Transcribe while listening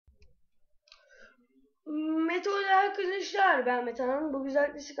Merhaba arkadaşlar, ben Metehan. Bu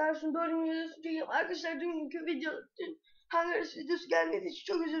güzel SkyWars'ın 4. videosu çekeyim. Arkadaşlar dün hangi videosu gelmediği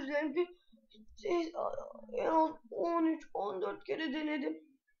için çok özür dilerim. Dün en az 13-14 kere denedim.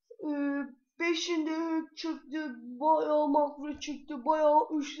 5'inde çıktı, bayağı makro çıktı, bayağı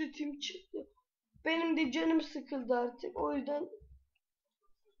üçletim çıktı. Benim de canım sıkıldı artık.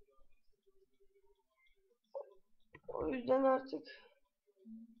 O yüzden artık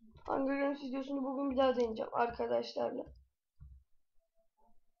Hunger Games videosunu bugün bir daha deneyeceğim arkadaşlarla.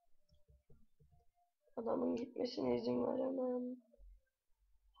 Adamın gitmesine izin veremem.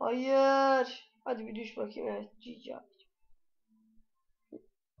 Hayır. Hadi bir düş bakayım. Evet. GG.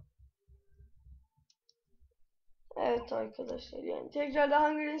 Evet arkadaşlar, yani tekrardan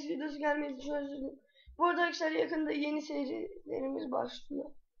Hunger Games videosu gelmesi için özür dilerim. Bu arada arkadaşlar yakında yeni serilerimiz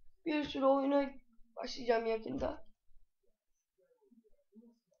başlıyor. Bir sürü oyuna başlayacağım yakında.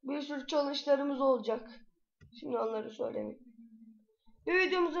 Bir sürü challenge'larımız olacak. Şimdi onları söylemeyeyim. Bir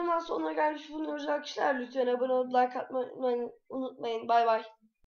videomuzun daha sonuna gelmiş bulunuyoruz arkadaşlar. Lütfen abone olup like atmayı unutmayın. Bay bay.